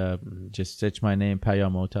Metropolitan. Just search my name,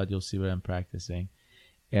 Payam Owtad. You'll see where I'm practicing.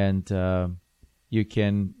 And you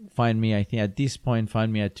can find me, I think at this point,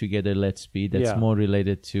 find me at Together Let's Be. That's more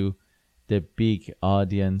related to the big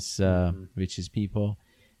audience, which is people.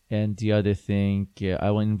 And the other thing, I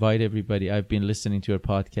will invite everybody. I've been listening to your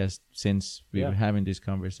podcast since we were having this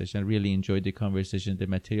conversation. I really enjoyed the conversation, the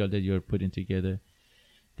material that you're putting together,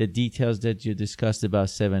 the details that you discussed about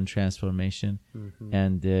 7 transformation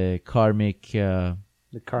and the karmic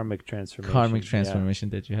transformation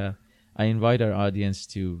that you have. I invite our audience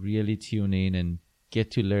to really tune in and get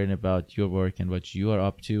to learn about your work and what you are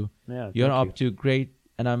up to. You're up to great.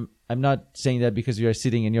 And I'm not saying that because you are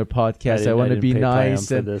sitting in your podcast. I want to be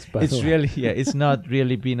nice. And it's really, it's not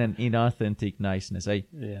really been an inauthentic niceness. I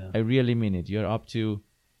really mean it. You're up to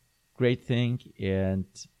great thing, and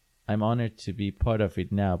I'm honored to be part of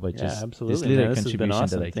it now. But just absolutely. This little this contribution has been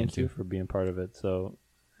awesome. that I can do. Thank you for being part of it. So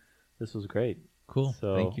this was great. Cool.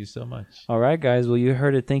 So, thank you so much. All right, guys. Well, you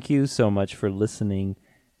heard it. Thank you so much for listening.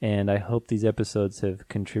 And I hope these episodes have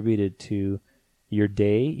contributed to your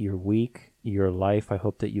day, your week, your life. I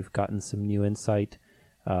hope that you've gotten some new insight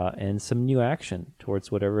and some new action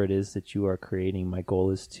towards whatever it is that you are creating. My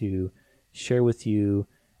goal is to share with you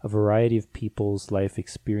a variety of people's life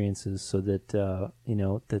experiences so that,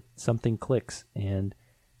 that something clicks. And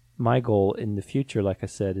my goal in the future, like I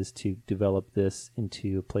said, is to develop this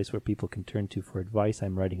into a place where people can turn to for advice.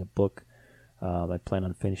 I'm writing a book. I plan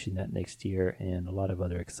on finishing that next year, and a lot of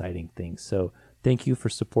other exciting things. So thank you for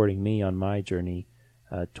supporting me on my journey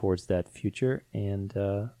towards that future, and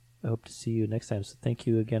I hope to see you next time. So thank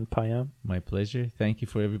you again, Payam. My pleasure. Thank you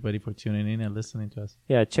for everybody for tuning in and listening to us.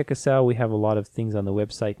 Yeah, check us out. We have a lot of things on the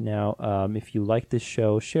website now. If you like this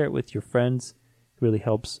show, share it with your friends. It really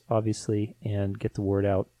helps, obviously, and get the word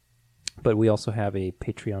out. But we also have a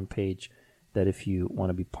Patreon page that if you want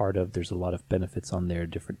to be part of, there's a lot of benefits on there,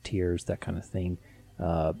 different tiers, that kind of thing.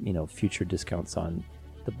 Future discounts on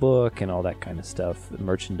the book and all that kind of stuff,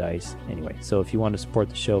 merchandise. Anyway, so if you want to support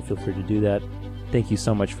the show, feel free to do that. Thank you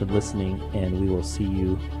so much for listening, and we will see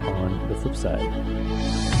you on the flip side.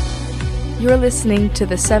 You're listening to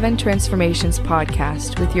the 7 Transformations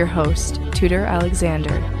podcast with your host, Tudor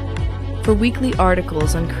Alexander. For weekly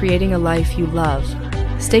articles on creating a life you love,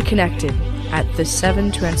 stay connected at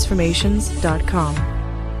the7transformations.com.